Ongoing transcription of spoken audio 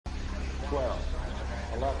12,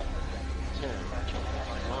 11, 10, 9,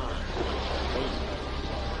 8,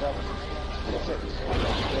 7, 6,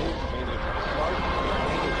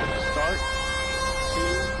 start, 2,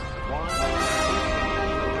 1.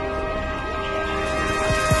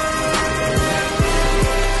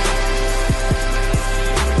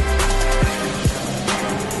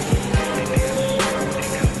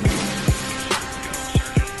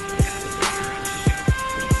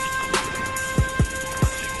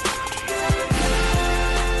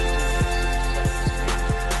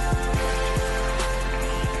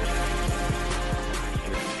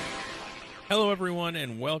 Hello, everyone,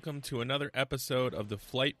 and welcome to another episode of the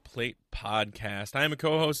Flight Plate Podcast. I am a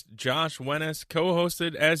co-host, Josh Wennis,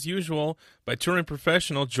 co-hosted, as usual, by touring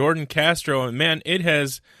professional Jordan Castro. And, man, it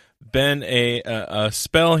has been a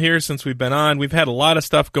spell here since we've been on. We've had a lot of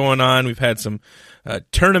stuff going on. We've had some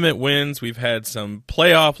tournament wins. We've had some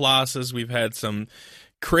playoff losses. We've had some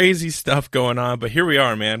crazy stuff going on. But here we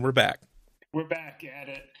are, man. We're back. We're back at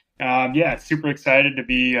it. Super excited to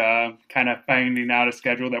be kind of finding out a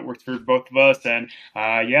schedule that works for both of us. And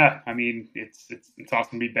it's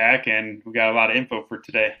awesome to be back, and we got a lot of info for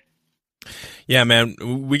today. Yeah, man,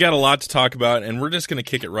 we got a lot to talk about, and we're just going to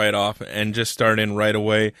kick it right off and just start in right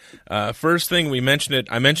away. First thing, I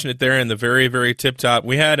mentioned it there in the very, very tip top.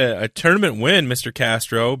 We had a tournament win, Mr.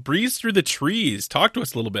 Castro. Breeze through the trees. Talk to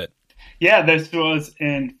us a little bit. Yeah, this was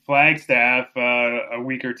in Flagstaff a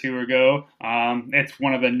week or two ago. It's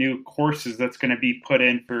one of the new courses that's going to be put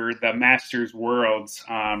in for the Masters Worlds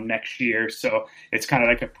next year. So it's kind of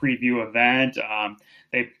like a preview event.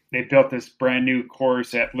 They built this brand new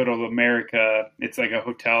course at Little America. It's like a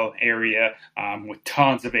hotel area with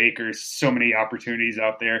tons of acres, so many opportunities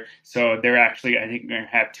out there. So they're actually, I think, going to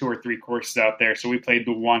have 2 or 3 courses out there. So we played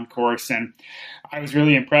the one course, and I was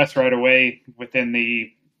really impressed right away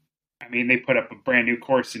they put up a brand new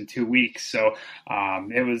course in 2 weeks. So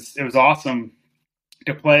it was awesome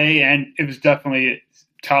to play, and it was definitely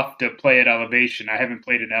tough to play at elevation. I haven't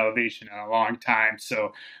played at elevation in a long time.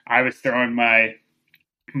 So I was throwing my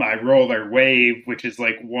roller wave, which is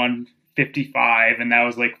like 155, and that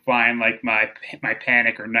was like flying like my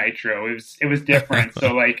panic or nitro. It was different.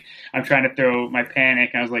 So like I'm trying to throw my panic,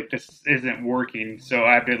 and I was like, this isn't working. So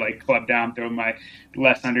I had to like club down, throw my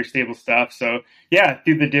less understable stuff. So yeah,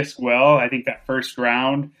 threw the disc well. I think that first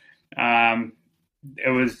round, it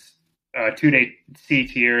was a 2-day C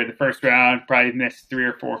tier. The first round probably missed 3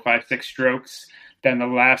 or 4, 5, 6 strokes. Then the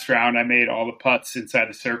last round, I made all the putts inside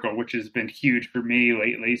the circle, which has been huge for me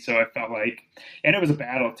lately. So I felt like, and it was a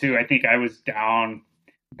battle too. I think I was down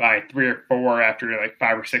by 3 or 4 after like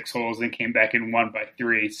 5 or 6 holes, and came back and won by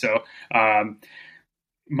 3. So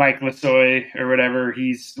Mike Lasoy or whatever,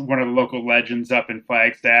 he's one of the local legends up in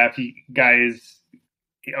Flagstaff. Guy is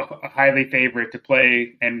a highly favorite to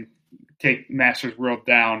play and take Masters World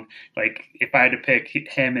down. Like if I had to pick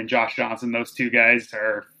him and Josh Johnson, those 2 guys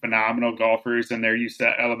are phenomenal golfers, and they're used to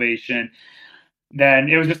that elevation. Then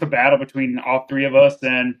it was just a battle between all 3 of us,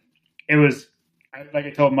 and it was like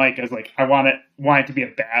I told Mike, I was like, I want it to be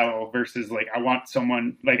a battle versus like I want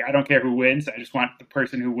someone, like I don't care who wins, I just want the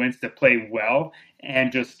person who wins to play well,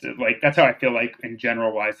 and just like that's how I feel like in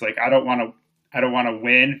general wise. Like I don't want to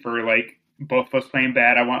win for like both of us playing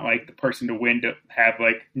bad. I want like the person to win to have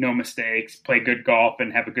like no mistakes, play good golf,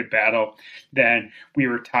 and have a good battle. Then we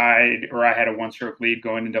were tied, or I had a 1-stroke lead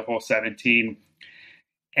going into hole 17,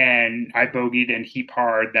 and I bogeyed and he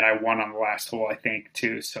parred. Then I won on the last hole, I think,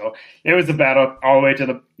 too. So it was a battle all the way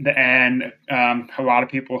to the end. A lot of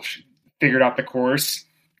people figured out the course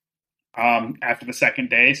after the second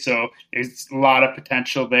day, so there's a lot of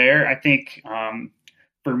potential there. I think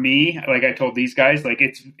for me, like I told these guys, like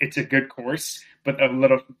it's a good course, but a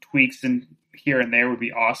little tweaks in here and there would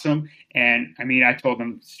be awesome. And I mean, I told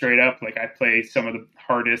them straight up, like I play some of the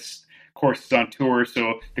hardest courses on tour,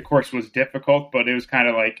 so the course was difficult, but it was kind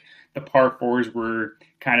of like the par 4s were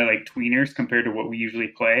kind of like tweeners compared to what we usually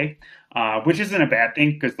play, which isn't a bad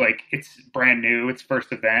thing because like it's brand new, it's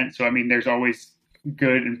first event. So I mean, there's always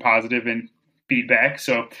good and positive and feedback.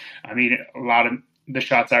 So I mean, a lot of the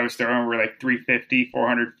shots I was throwing were like 350,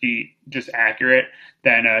 400 feet, just accurate,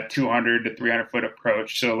 than a 200 to 300 foot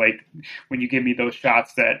approach. So like when you give me those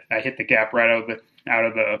shots that I hit the gap right off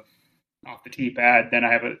the tee pad, then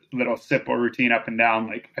I have a little simple routine up and down.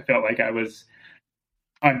 Like I felt like I was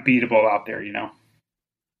unbeatable out there, you know.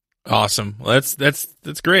 Awesome. Well,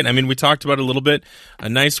 that's great. I mean, we talked about it a little bit, a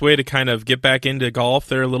nice way to kind of get back into golf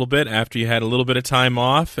there a little bit after you had a little bit of time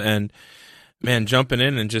off, and man, jumping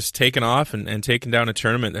in and just taking off and taking down a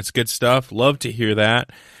tournament. That's good stuff. Love to hear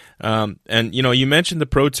that. And you mentioned the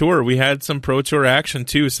Pro Tour. We had some Pro Tour action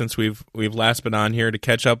too since we've last been on here to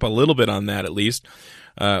catch up a little bit on that at least.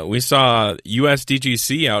 We saw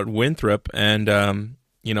USDGC out in Winthrop, and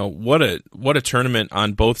what a tournament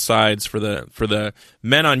on both sides for the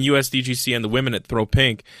men on USDGC and the women at Throw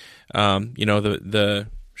Pink. The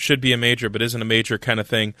should be a major but isn't a major kind of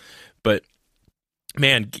thing. But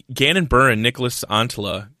man, Gannon Burr and Nicholas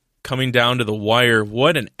Antila coming down to the wire.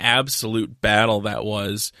 What an absolute battle that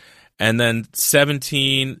was. And then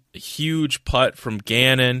 17, huge putt from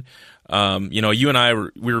Gannon. You and I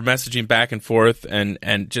we were messaging back and forth, and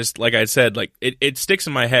just like I said, like it sticks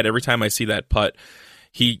in my head every time I see that putt.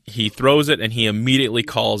 He throws it and he immediately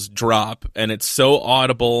calls drop, and it's so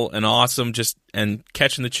audible and awesome, just and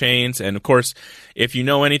catching the chains. And of course, if you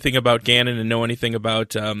know anything about Gannon and know anything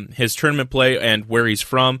about his tournament play and where he's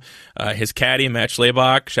from, his caddy Matt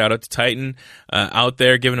Schlebach, shout out to Titan, out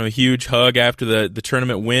there giving him a huge hug after the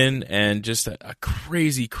tournament win, and just a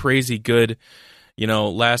crazy good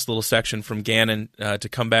last little section from Gannon to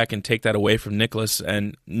come back and take that away from Nicholas.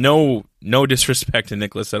 And no disrespect to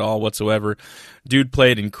Nicholas at all whatsoever. Dude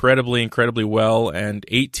played incredibly well, and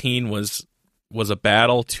 18 was a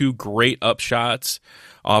battle. 2 great up shots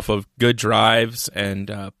off of good drives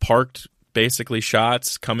and parked basically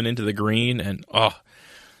shots coming into the green. And oh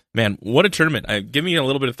man, what a tournament. Give me a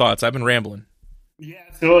little bit of thoughts. I've been rambling. Yeah,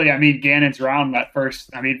 absolutely. I mean, Gannon's round that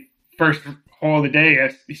first hole of the day,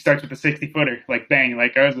 he starts with a 60-footer, like bang,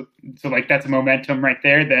 that's a momentum right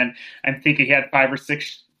there. Then I'm thinking he had 5 or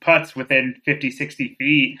 6 putts within 50, 60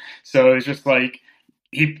 feet. So it was just like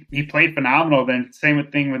he played phenomenal. Then same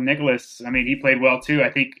thing with Nicholas. I mean, he played well too.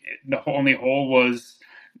 I think the only hole was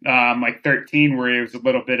 13, where it was a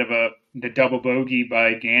little bit of the double bogey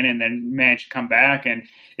by Gannon, then managed to come back. And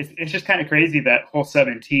it's just kind of crazy that hole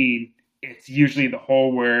 17, it's usually the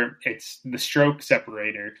hole where it's the stroke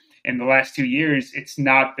separator. In the last 2 years, it's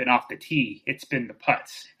not been off the tee. It's been the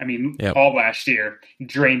putts. I mean, all last year,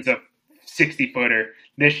 drains a 60-footer.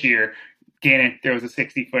 This year, Gannon throws a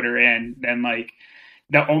 60-footer in. Then,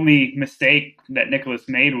 the only mistake that Nicholas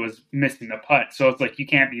made was missing the putt. So it's like, you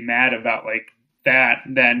can't be mad about, that.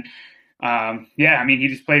 Then, he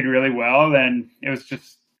just played really well. Then it was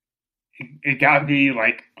just, it got me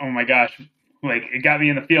oh my gosh. It got me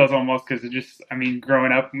in the feels almost, because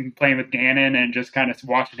growing up and playing with Gannon and just kind of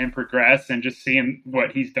watching him progress and just seeing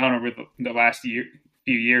what he's done over the last few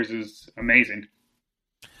years is amazing.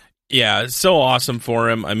 Yeah, it's so awesome for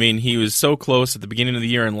him. I mean, he was so close at the beginning of the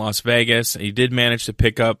year in Las Vegas. He did manage to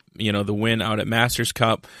pick up, the win out at Masters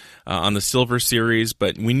Cup on the Silver Series,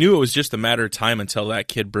 but we knew it was just a matter of time until that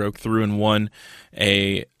kid broke through and won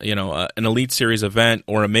an Elite Series event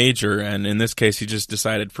or a major. And in this case, he just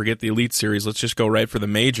decided, forget the Elite Series, let's just go right for the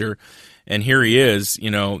major. And here he is,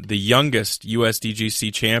 the youngest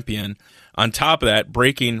USDGC champion. On top of that,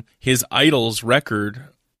 breaking his idol's record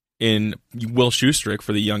in Will Schustrick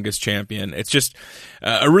for the youngest champion. It's just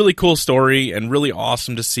a really cool story and really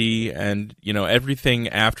awesome to see. And, everything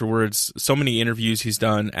afterwards, so many interviews he's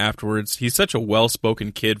done afterwards. He's such a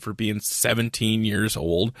well-spoken kid for being 17 years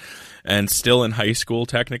old and still in high school,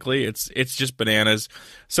 technically. It's just bananas.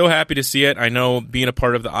 So happy to see it. I know, being a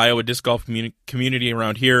part of the Iowa disc golf community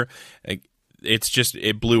around here,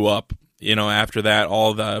 it blew up. After that,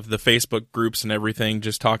 all the Facebook groups and everything,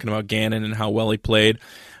 just talking about Gannon and how well he played.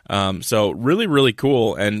 So really, really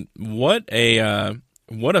cool. And what a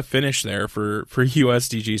finish there for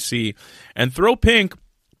USDGC. And Throw Pink,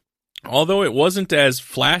 although it wasn't as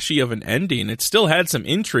flashy of an ending, it still had some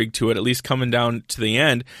intrigue to it, at least coming down to the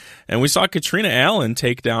end. And we saw Katrina Allen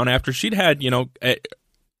take down after she'd had,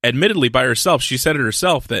 admittedly by herself, she said it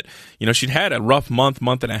herself that, she'd had a rough month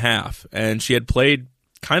and a half, and she had played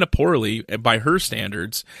kind of poorly by her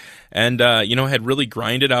standards, and had really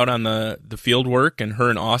grinded out on the field work, and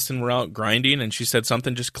her and Austin were out grinding, and she said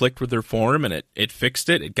something just clicked with her form, and it fixed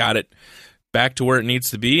it. It got it back to where it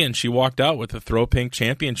needs to be, and she walked out with the Throw Pink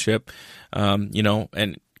championship,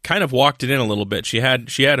 and kind of walked it in a little bit. She had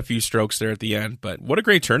a few strokes there at the end, but what a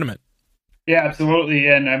great tournament. Yeah, absolutely.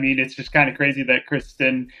 And it's just kind of crazy that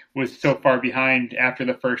Kristen was so far behind after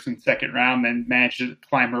the first and second round, and managed to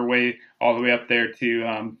climb her way all the way up there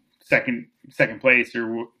to second place,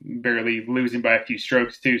 or barely losing by a few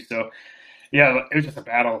strokes too. So yeah, it was just a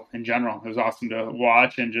battle in general. It was awesome to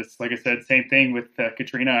watch. And just like I said, same thing with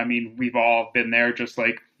Katrina. We've all been there, just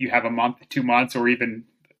like you have a month, 2 months, or even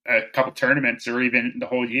a couple tournaments, or even the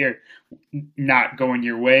whole year not going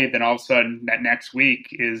your way, then all of a sudden that next week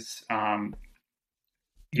is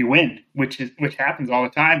you win, which happens all the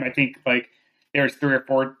time. I think there's 3 or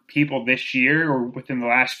 4 people this year or within the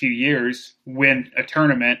last few years win a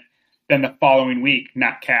tournament then the following week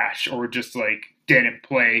not cash or just like didn't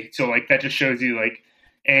play. So like that just shows you like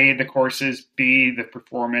A, the courses, B, the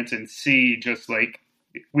performance, and C, just like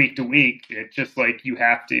week to week, it's just like you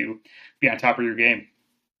have to be on top of your game.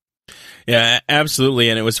 Yeah, absolutely.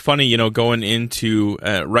 And it was funny, going into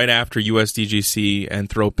right after USDGC and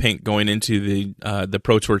Throw Pink going into the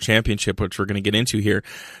Pro Tour Championship, which we're going to get into here.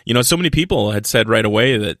 So many people had said right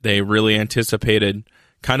away that they really anticipated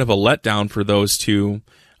kind of a letdown for those two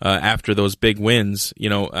after those big wins.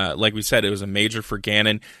 Like we said, it was a major for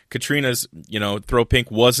Gannon. Katrina's, Throw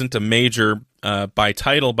Pink wasn't a major by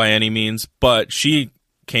title by any means, but she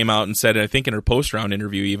came out and said, I think in her post-round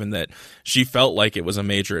interview even, that she felt like it was a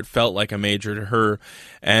major. It felt like a major to her.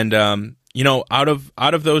 And, out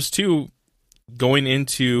of those two going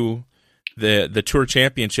into the Tour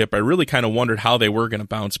Championship, I really kind of wondered how they were going to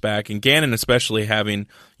bounce back. And Gannon especially having,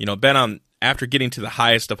 been on after getting to the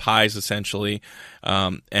highest of highs essentially,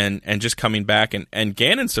 and just coming back. And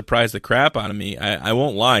Gannon surprised the crap out of me. I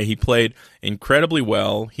won't lie. He played incredibly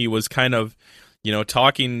well. He was kind of,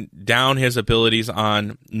 talking down his abilities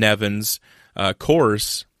on Nevin's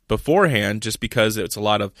course beforehand, just because it's a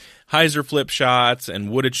lot of hyzer flip shots and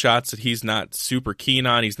wooded shots that he's not super keen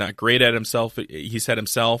on. He's not great at himself. He said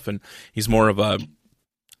himself, and he's more of a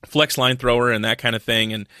flex line thrower and that kind of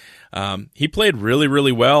thing. And he played really,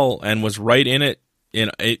 really well and was right in it.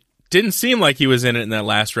 It didn't seem like he was in it in that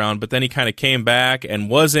last round, but then he kind of came back and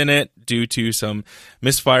was in it due to some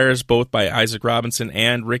misfires both by Isaac Robinson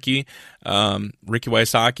and Ricky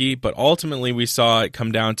Wysocki. But ultimately we saw it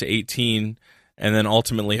come down to 18 and then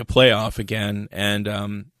ultimately a playoff again.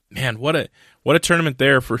 And man, what a tournament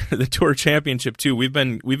there for the Tour Championship too. We've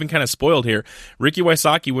been kind of spoiled here. Ricky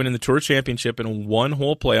Wysocki winning the Tour Championship in a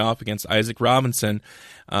one-hole playoff against Isaac Robinson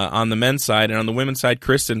on the men's side, and on the women's side,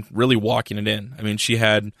 Kristen really walking it in. I mean, she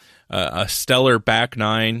had a stellar back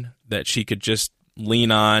nine that she could just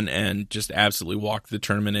lean on and just absolutely walk the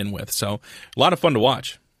tournament in with. So a lot of fun to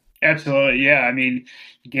watch. Absolutely, yeah. I mean,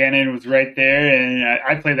 Gannon was right there, and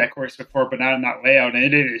I played that course before, but not in that layout, and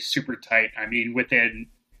it is super tight. I mean, within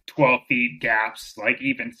 12 feet gaps, like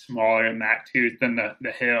even smaller than that too, than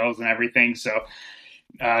the hills and everything. So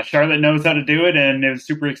Charlotte knows how to do it, and it was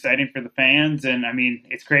super exciting for the fans. And I mean,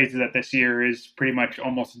 it's crazy that this year is pretty much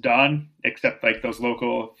almost done, except like those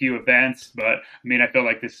local few events. But I mean, I feel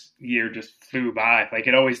like this year just flew by, like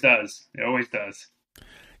it always does. It always does.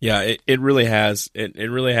 Yeah, it really has. It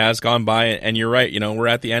really has gone by. And you're right. We're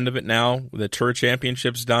at the end of it now. The Tour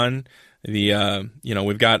Championship's done.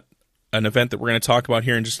 We've got an event that we're going to talk about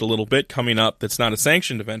here in just a little bit coming up that's not a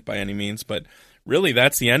sanctioned event by any means, but really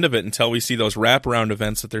that's the end of it until we see those wraparound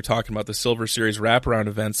events that they're talking about, the Silver Series wraparound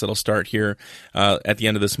events that'll start here at the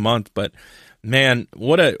end of this month. But man,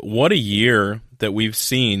 what a year that we've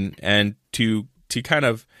seen, and to kind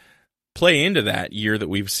of play into that year that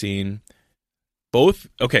we've seen both.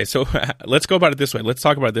 Okay, so let's go about it this way. Let's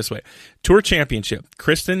talk about it this way. Tour Championship,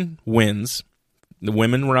 Kristen wins. The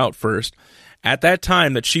women were out first. At that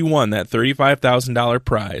time that she won that $35,000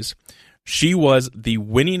 prize, she was the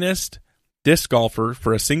winningest disc golfer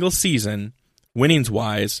for a single season,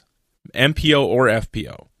 winnings-wise, MPO or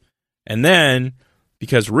FPO. And then,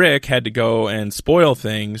 because Rick had to go and spoil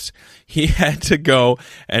things, he had to go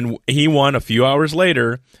and he won a few hours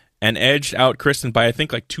later and edged out Kristen by, I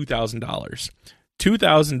think, like $2,000.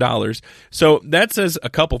 $2,000. So that says a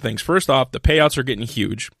couple things. First off, the payouts are getting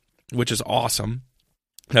huge, which is awesome.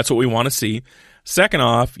 That's what we want to see. Second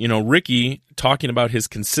off, Ricky talking about his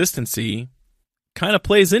consistency kind of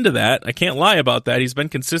plays into that. I can't lie about that. He's been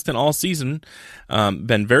consistent all season,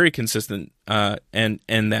 been very consistent, and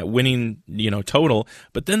that winning, total.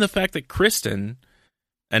 But then the fact that Kristen,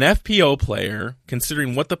 an FPO player,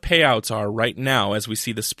 considering what the payouts are right now as we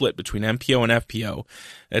see the split between MPO and FPO,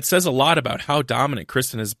 it says a lot about how dominant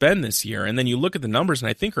Kristen has been this year. And then you look at the numbers, and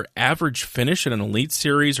I think her average finish in an Elite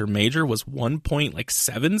Series or Major was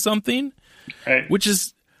 1.7 something, right, which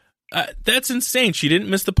is that's insane. She didn't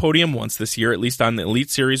miss the podium once this year, at least on the Elite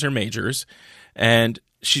Series or Majors, and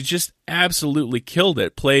she just absolutely killed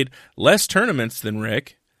it. Played less tournaments than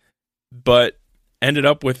Rick, but ended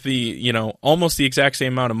up with the, almost the exact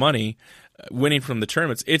same amount of money winning from the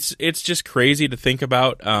tournaments. It's just crazy to think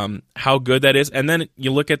about how good that is. And then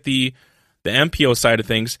you look at the MPO side of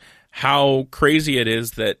things, how crazy it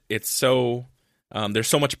is that it's so there's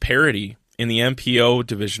so much parity in the MPO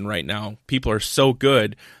division right now. People are so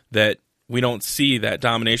good that we don't see that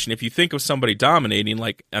domination. If you think of somebody dominating,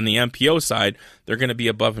 like on the MPO side, they're going to be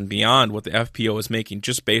above and beyond what the FPO is making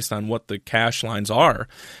just based on what the cash lines are.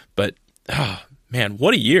 But man,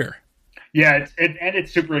 what a year. Yeah,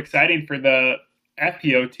 it's super exciting for the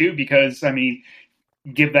FPO too, because, I mean,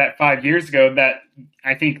 give that 5 years ago, that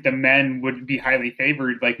I think the men would be highly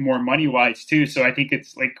favored, like more money wise too. So I think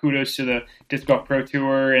it's like kudos to the Disc Golf Pro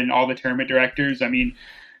Tour and all the tournament directors. I mean,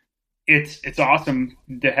 it's awesome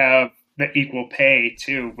to have the equal pay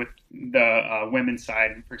too with the women's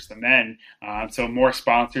side versus the men. So more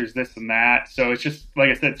sponsors, this and that. So it's just, like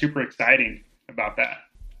I said, super exciting about that.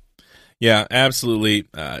 Yeah, absolutely.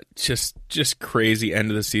 Just crazy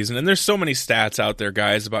end of the season. And there's so many stats out there,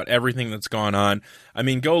 guys, about everything that's gone on. I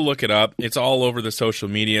mean, go look it up. It's all over the social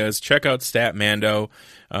medias. Check out Statmando,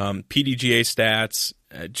 PDGA stats,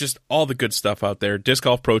 just all the good stuff out there. Disc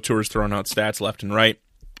Golf Pro Tour is throwing out stats left and right.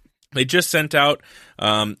 They just sent out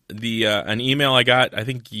an email I got, I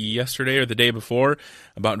think yesterday or the day before,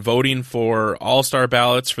 about voting for all-star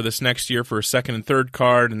ballots for this next year for a second and third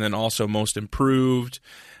card, and then also most improved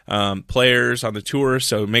players on the tour.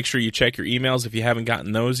 So make sure you check your emails if you haven't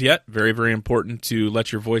gotten those yet. Very, very important to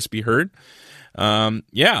let your voice be heard.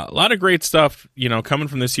 Yeah, a lot of great stuff, coming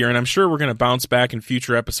from this year, and I'm sure we're going to bounce back in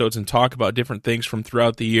future episodes and talk about different things from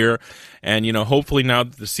throughout the year. And, hopefully now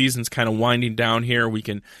that the season's kind of winding down here, we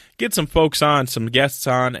can get some folks on, some guests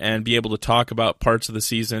on, and be able to talk about parts of the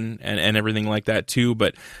season and everything like that too.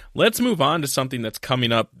 But let's move on to something that's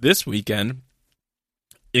coming up this weekend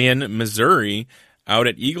in Missouri, out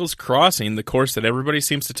at Eagles Crossing, the course that everybody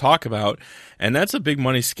seems to talk about, and that's a big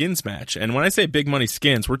money skins match. And when I say big money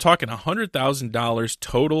skins, we're talking $100,000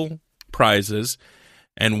 total prizes,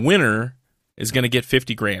 and winner is going to get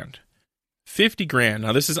 $50,000. $50,000.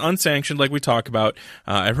 Now, this is unsanctioned, like we talk about.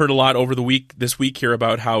 I've heard a lot over this week here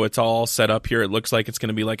about how it's all set up here. It looks like it's going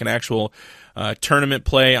to be like an actual tournament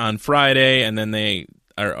play on Friday, and then they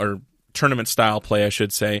are tournament style play, I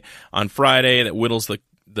should say, on Friday that whittles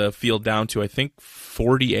the field down to, I think,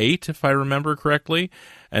 48, if I remember correctly,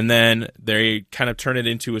 and then they kind of turn it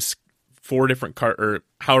into a 4 different or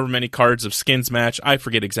however many cards of skins match. I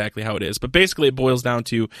forget exactly how it is, but basically it boils down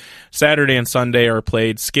to Saturday and Sunday are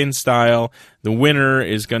played skin style. The winner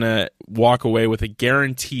is going to walk away with a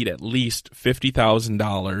guaranteed at least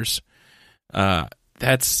 $50,000.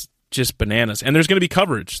 That's just bananas. And there's going to be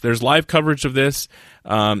coverage. There's live coverage of this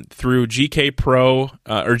through GK Pro,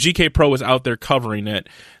 or GK Pro is out there covering it.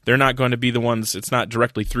 They're not going to be the ones, it's not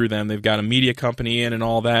directly through them. They've got a media company in and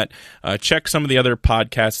all that. Check some of the other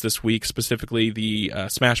podcasts this week, specifically the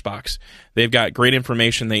Smashbox. They've got great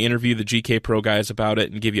information. They interview the GK Pro guys about it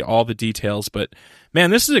and give you all the details. But,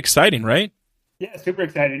 man, this is exciting, right? Yeah, super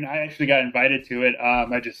exciting. I actually got invited to it.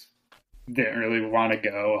 I just didn't really want to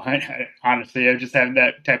go. Honestly, I just having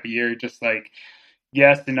that type of year, just like,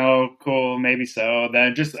 yes to no, cool, maybe so.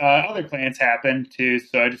 Then just other plans happen too.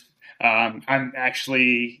 So I just, I'm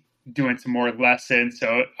actually doing some more lessons.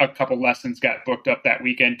 So a couple lessons got booked up that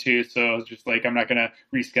weekend too. So it's just like, I'm not going to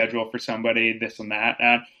reschedule for somebody, this and that.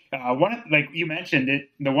 Like you mentioned it,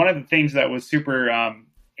 one of the things that was super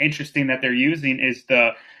interesting that they're using is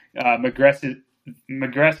the aggressive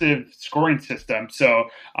scoring system. So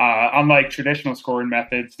unlike traditional scoring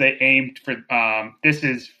methods, they aimed for this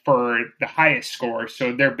is for the highest score.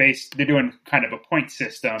 So they're doing kind of a point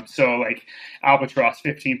system. So like Albatross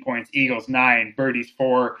 15 points, Eagles 9, Birdies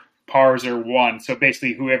 4, pars are 1. So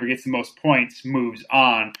basically whoever gets the most points moves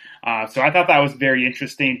on. So I thought that was very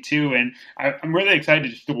interesting too. And I'm really excited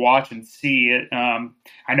just to watch and see it.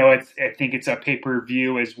 I know I think it's a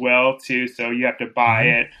pay-per-view as well too. So you have to buy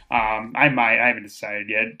it. I haven't decided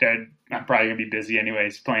yet. I'm probably going to be busy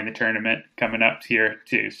anyways playing the tournament coming up here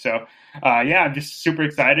too. So yeah, I'm just super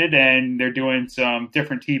excited, and they're doing some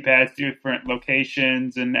different tee pads, different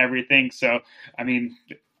locations and everything. So, I mean,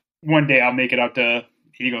 one day I'll make it out to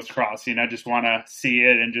Eagles Crossing. I just want to see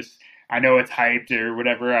it, and just, I know it's hyped or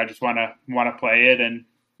whatever. I just want to play it, and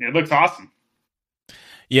it looks awesome.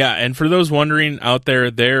 Yeah, and for those wondering out there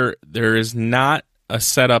is not a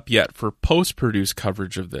setup yet for post-produce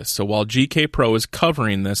coverage of this. So while GK Pro is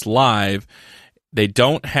covering this live, they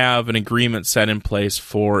don't have an agreement set in place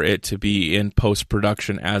for it to be in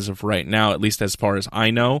post-production as of right now, at least as far as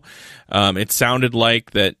I know. It sounded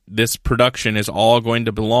like that this production is all going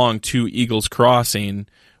to belong to Eagles Crossing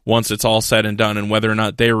once it's all said and done, and whether or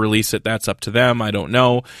not they release it, that's up to them. I don't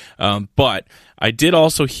know. But I did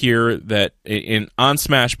also hear that on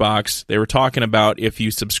Smashbox, they were talking about if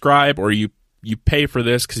you subscribe or you pay for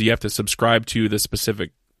this because you have to subscribe to the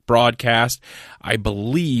specific broadcast, I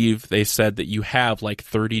believe they said that you have like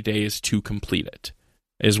 30 days to complete it,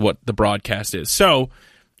 is what the broadcast is. So,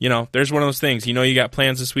 there's one of those things. You got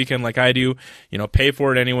plans this weekend like I do, pay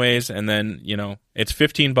for it anyways, and then, it's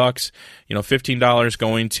 $15, $15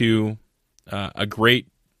 going to a great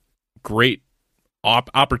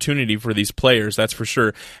opportunity for these players, that's for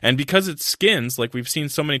sure. And because it's skins, like we've seen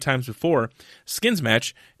so many times before, skins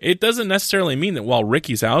match, it doesn't necessarily mean that while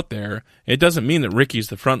Ricky's out there, it doesn't mean that Ricky's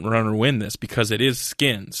the front runner win this, because it is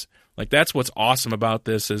skins. Like, that's what's awesome about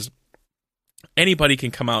this, is anybody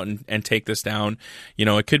can come out and take this down. You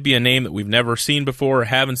know, it could be a name that we've never seen before or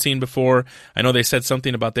haven't seen before. I know they said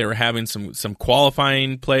something about they were having some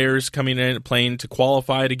qualifying players coming in, playing to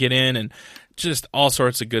qualify to get in, and just all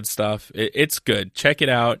sorts of good stuff. It's good. Check it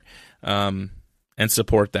out and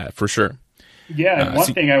support that for sure. Yeah, and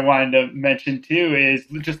one thing I wanted to mention too is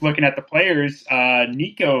just looking at the players.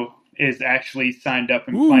 Nico is actually signed up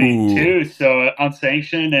and playing too, so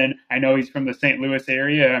unsanctioned, and I know he's from the St. Louis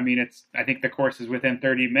area. I mean, I think the course is within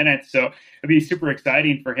 30 minutes, so it'd be super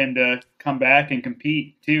exciting for him to come back and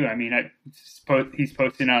compete too. I mean, he's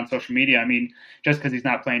posting on social media. I mean, just because he's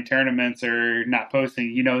not playing tournaments or not posting,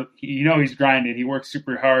 you know he's grinding. He works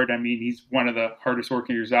super hard. I mean, he's one of the hardest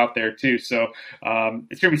workers out there too. So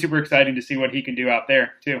it's gonna be super exciting to see what he can do out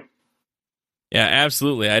there too. Yeah,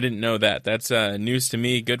 absolutely. I didn't know that. That's news to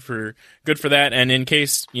me. Good for that. And in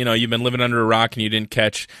case you've been living under a rock and you didn't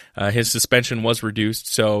catch, his suspension was reduced.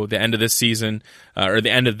 So the end of this season, or the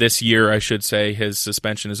end of this year, I should say, his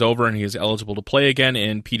suspension is over and he is eligible to play again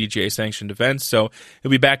in PDGA sanctioned events. So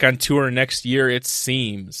he'll be back on tour next year, it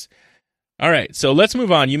seems. All right, so let's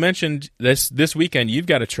move on. You mentioned this weekend you've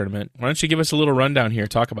got a tournament. Why don't you give us a little rundown here?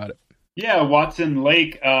 Talk about it. Yeah, Watson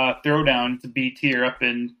Lake Throwdown. It's a B tier up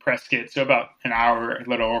in Prescott, so about a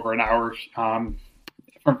little over an hour from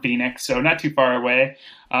Phoenix, so not too far away.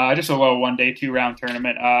 Just a little 1-day, 2-round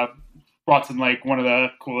tournament. Watson Lake, one of the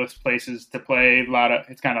coolest places to play.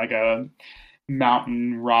 It's kind of like a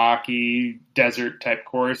mountain, rocky, desert type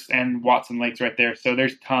course, and Watson Lake's right there, so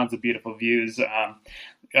there's tons of beautiful views.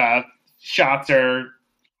 Shots are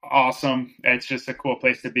awesome. It's just a cool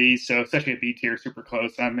place to be. So especially at B tier, super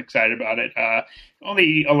close. I'm excited about it.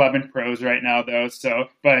 Only 11 pros right now though. So,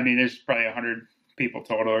 but I mean, there's probably 100 people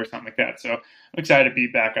total or something like that. So I'm excited to be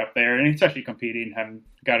back up there and especially competing. I've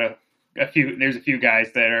got there's a few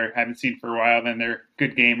guys that haven't seen for a while, and they're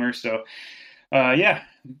good gamers. So, yeah,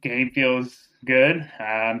 game feels good.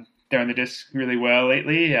 Throwing the disc really well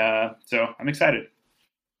lately. So I'm excited.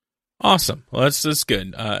 Awesome. Well, that's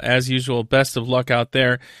good. As usual, best of luck out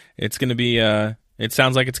there. It's going to be, it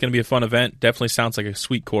sounds like it's going to be a fun event. Definitely sounds like a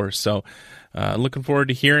sweet course. So looking forward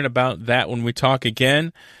to hearing about that when we talk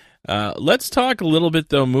again. Let's talk a little bit,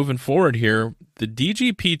 though, moving forward here. The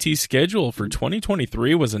DGPT schedule for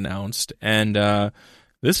 2023 was announced, and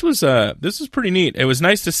this was pretty neat. It was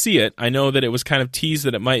nice to see it. I know that it was kind of teased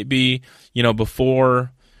that it might be,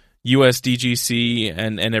 before USDGC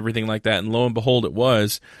and everything like that, and lo and behold, it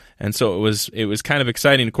was. And so it was kind of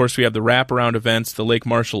exciting. Of course, we have the wraparound events, the Lake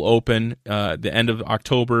Marshall Open, the end of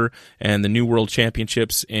October, and the New World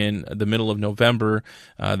Championships in the middle of November,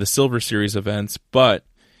 the Silver Series events. But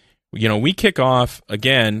we kick off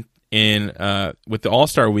again with the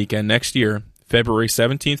All-Star Weekend next year, February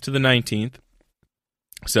 17th to the 19th.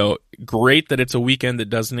 So great that it's a weekend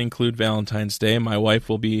that doesn't include Valentine's Day. My wife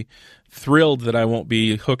will be thrilled that I won't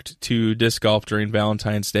be hooked to disc golf during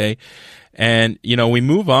Valentine's Day. And, we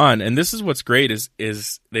move on. And this is what's great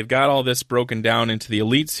is they've got all this broken down into the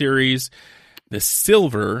Elite Series, the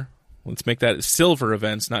Silver, let's make that Silver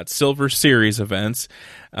events, not Silver Series events,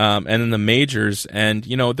 and then the Majors. And,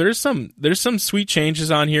 there's some sweet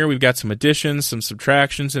changes on here. We've got some additions, some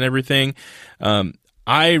subtractions and everything.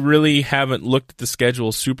 I really haven't looked at the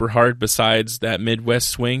schedule super hard besides that Midwest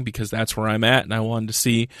swing, because that's where I'm at, and I wanted to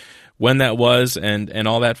see when that was and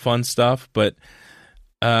all that fun stuff. But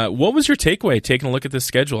what was your takeaway taking a look at this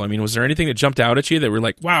schedule? I mean, was there anything that jumped out at you that were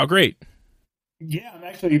like, wow, great? Yeah, I'm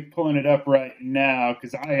actually pulling it up right now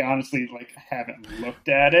because I honestly haven't looked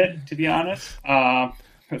at it, to be honest.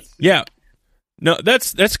 Yeah. No,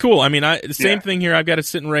 that's cool. I mean, same thing here. I've got it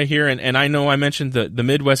sitting right here, and I know I mentioned the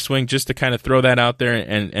Midwest swing just to kind of throw that out there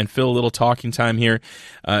and fill a little talking time here.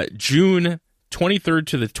 June 23rd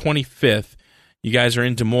to the 25th, you guys are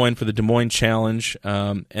in Des Moines for the Des Moines Challenge,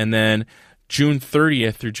 and then June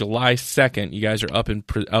 30th through July 2nd, you guys are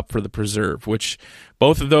up for the Preserve, which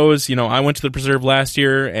both of those, I went to the Preserve last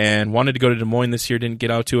year and wanted to go to Des Moines this year, didn't get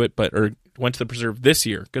out to it, or went to the Preserve this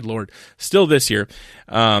year, good Lord, still this year,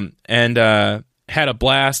 and had a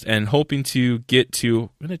blast and hoping to get to,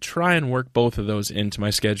 I'm going to try and work both of those into my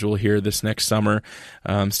schedule here this next summer,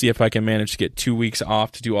 see if I can manage to get 2 weeks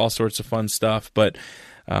off to do all sorts of fun stuff, but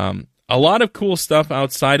a lot of cool stuff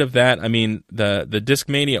outside of that. I mean, the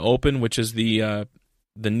Discmania Open, which is the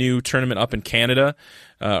new tournament up in Canada,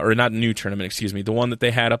 or not new tournament, excuse me, the one that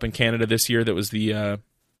they had up in Canada this year that was the,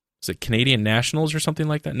 was it Canadian Nationals or something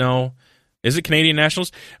like that? No, Is it Canadian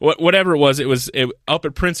Nationals? Whatever it was up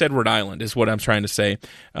at Prince Edward Island is what I'm trying to say.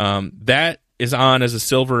 That is on as a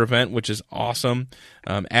silver event, which is awesome.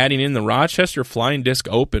 Adding in the Rochester Flying Disc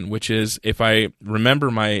Open, which is, if I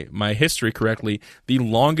remember my history correctly, the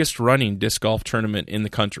longest running disc golf tournament in the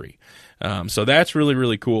country. So that's really,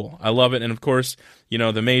 really cool. I love it. And of course,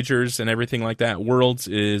 the majors and everything like that. Worlds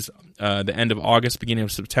is the end of August, beginning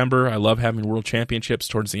of September. I love having world championships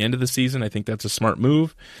towards the end of the season. I think that's a smart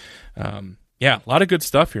move. Yeah, a lot of good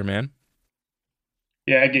stuff here, man.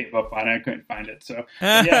 Yeah, I gave up on it. I couldn't find it. So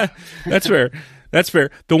yeah. That's fair. That's fair.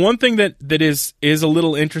 The one thing that is a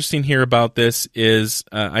little interesting here about this is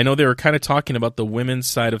I know they were kind of talking about the women's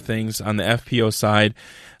side of things on the FPO side.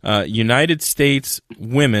 United States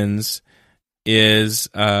women's is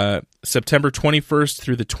September 21st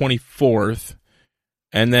through the 24th.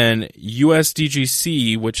 And then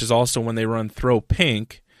USDGC, which is also when they run Throw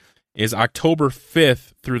Pink, is October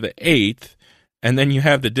 5th through the 8th. And then you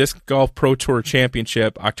have the Disc Golf Pro Tour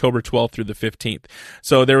Championship, October 12th through the 15th.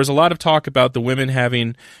 So there was a lot of talk about the women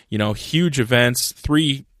having, huge events,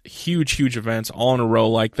 3 huge events all in a row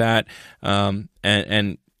like that, and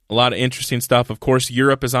a lot of interesting stuff. Of course,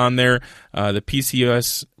 Europe is on there. The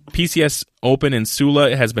PCS Open in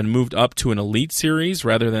Sula has been moved up to an Elite Series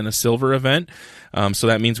rather than a silver event. So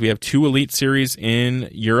that means we have 2 Elite Series in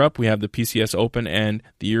Europe. We have the PCS Open and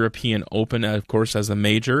the European Open, of course, as a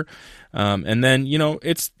major. And then,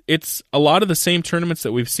 it's a lot of the same tournaments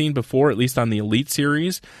that we've seen before, at least on the Elite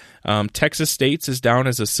Series. Texas States is down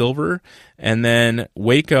as a silver, and then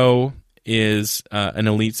Waco is an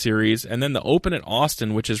Elite Series, and then the Open at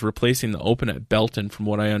Austin, which is replacing the Open at Belton, from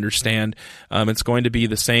what I understand. It's going to be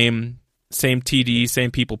the same TD,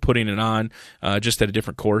 same people putting it on, just at a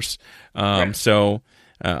different course. Right. So,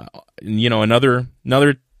 another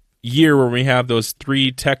year where we have those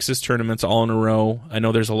 3 Texas tournaments all in a row. I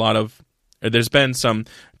know there's been some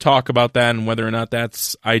talk about that and whether or not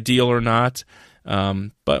that's ideal or not.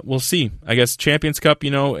 But we'll see. I guess Champions Cup,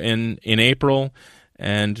 in April,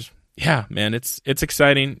 and yeah, man, it's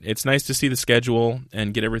exciting. It's nice to see the schedule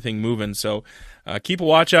and get everything moving. So keep a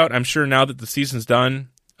watch out. I'm sure now that the season's done,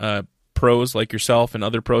 pros like yourself and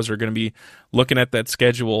other pros are going to be looking at that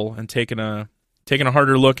schedule and taking a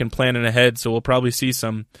harder look and planning ahead. So we'll probably see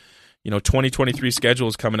some, 2023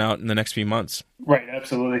 schedules coming out in the next few months. Right,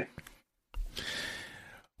 absolutely.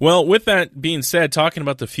 Well, with that being said, talking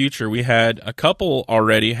about the future, we had a couple of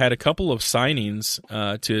signings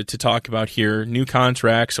to talk about here, new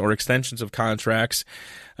contracts or extensions of contracts.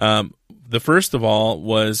 The first of all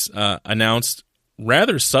was announced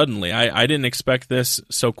rather suddenly. I didn't expect this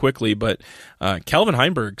so quickly, but Calvin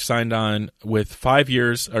Heimberg signed on with 5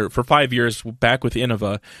 years, or for 5 years back with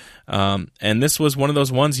Innova. And this was one of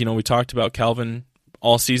those ones, we talked about Calvin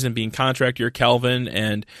all season being contract year Calvin,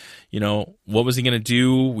 and what was he going to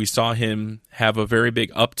do? We saw him have a very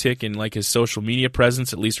big uptick in his social media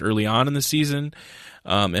presence, at least early on in the season,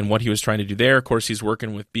 and what he was trying to do there. Of course, he's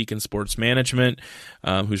working with Beacon Sports Management,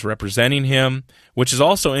 who's representing him, which is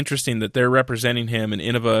also interesting that they're representing him, and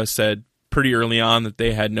Innova said pretty early on that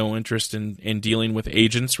they had no interest in dealing with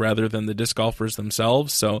agents rather than the disc golfers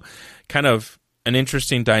themselves. So kind of an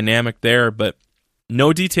interesting dynamic there, but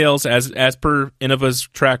no details, as per Innova's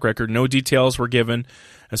track record, no details were given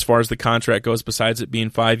as far as the contract goes, besides it being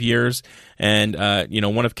 5 years. And,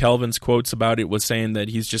 one of Kelvin's quotes about it was saying that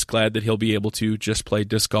he's just glad that he'll be able to just play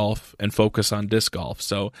disc golf and focus on disc golf.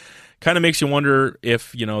 So kind of makes you wonder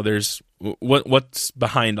if, there's what's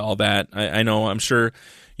behind all that. I know, I'm sure,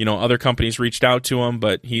 other companies reached out to him,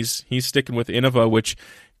 but he's sticking with Innova, which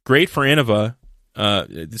great for Innova.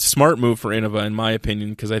 Smart move for Innova, in my opinion,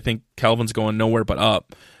 because I think Calvin's going nowhere but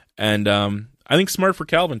up. And I think smart for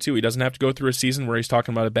Calvin, too. He doesn't have to go through a season where he's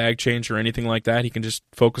talking about a bag change or anything like that. He can just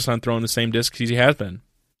focus on throwing the same discs as he has been.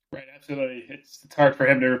 Right, absolutely. It's hard for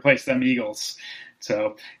him to replace them Eagles.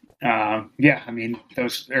 So, those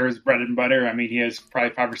are his bread and butter. He has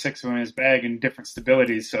probably 5 or 6 of them in his bag in different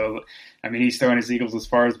stabilities. So, he's throwing his Eagles as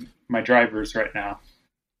far as my drivers right now.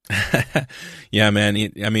 Yeah, man.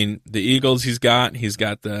 The Eagles he's got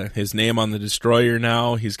his name on the destroyer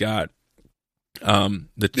now. He's got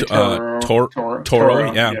the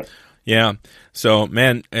Toro. Yeah. So,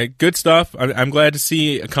 man, good stuff. I'm glad to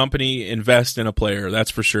see a company invest in a player.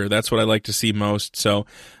 That's for sure. That's what I like to see most. So,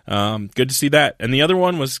 good to see that. And the other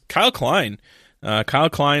one was Kyle Klein. Kyle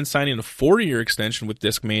Klein signing a 4-year extension with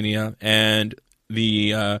Discmania, and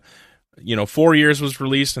the 4 years was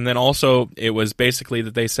released, and then also it was basically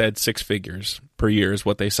that they said 6 figures per year is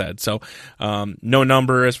what they said. So no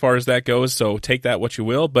number as far as that goes, so take that what you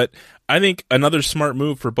will. But I think another smart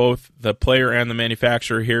move for both the player and the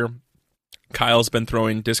manufacturer here. Kyle's been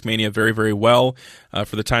throwing Discmania very, very well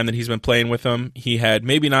for the time that he's been playing with him. He had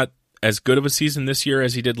maybe not as good of a season this year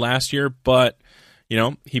as he did last year, but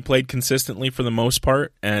he played consistently for the most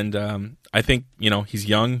part, and I think he's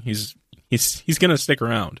young. He's going to stick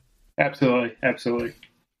around. Absolutely.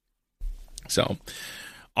 So,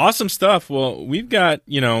 awesome stuff. Well, we've got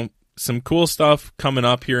some cool stuff coming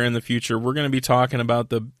up here in the future. We're going to be talking about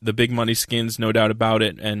the big money skins, no doubt about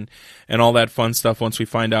it, and all that fun stuff once we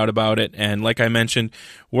find out about it. And like I mentioned,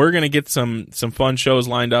 we're going to get some fun shows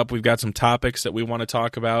lined up. We've got some topics that we want to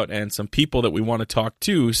talk about and some people that we want to talk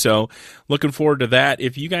to. So looking forward to that.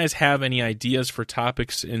 If you guys have any ideas for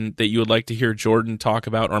topics that you would like to hear Jordan talk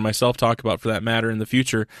about, or myself talk about for that matter in the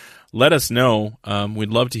future, let us know. We'd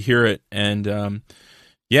love to hear it. And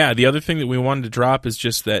yeah, the other thing that we wanted to drop is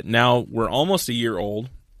just that now we're almost a year old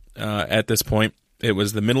at this point. It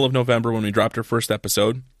was the middle of November when we dropped our first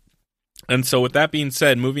episode. And so with that being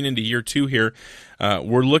said, moving into year 2 here,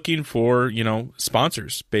 we're looking for,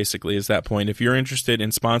 sponsors, basically, is that point. If you're interested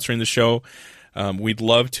in sponsoring the show, we'd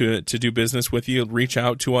love to do business with you. Reach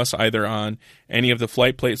out to us either on any of the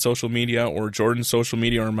Flight Plate social media or Jordan's social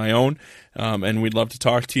media or my own, and we'd love to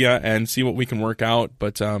talk to you and see what we can work out.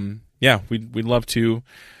 But yeah, we'd love to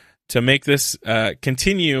make this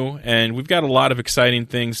continue, and we've got a lot of exciting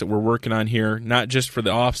things that we're working on here, not just for the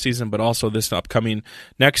off season, but also this upcoming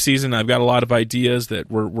next season. I've got a lot of ideas that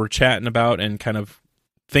we're chatting about and kind of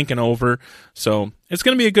thinking over. So it's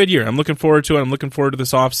going to be a good year. I'm looking forward to it. I'm looking forward to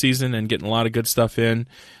this off season and getting a lot of good stuff in.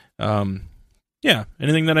 Yeah.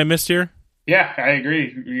 Anything that I missed here? Yeah, I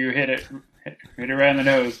agree. You hit it right on the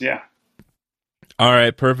nose. Yeah. All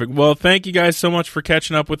right, perfect. Well, thank you guys so much for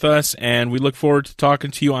catching up with us, and we look forward to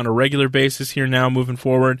talking to you on a regular basis here now moving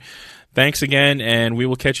forward. Thanks again, and we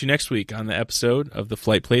will catch you next week on the episode of the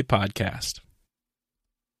Flight Plate Podcast.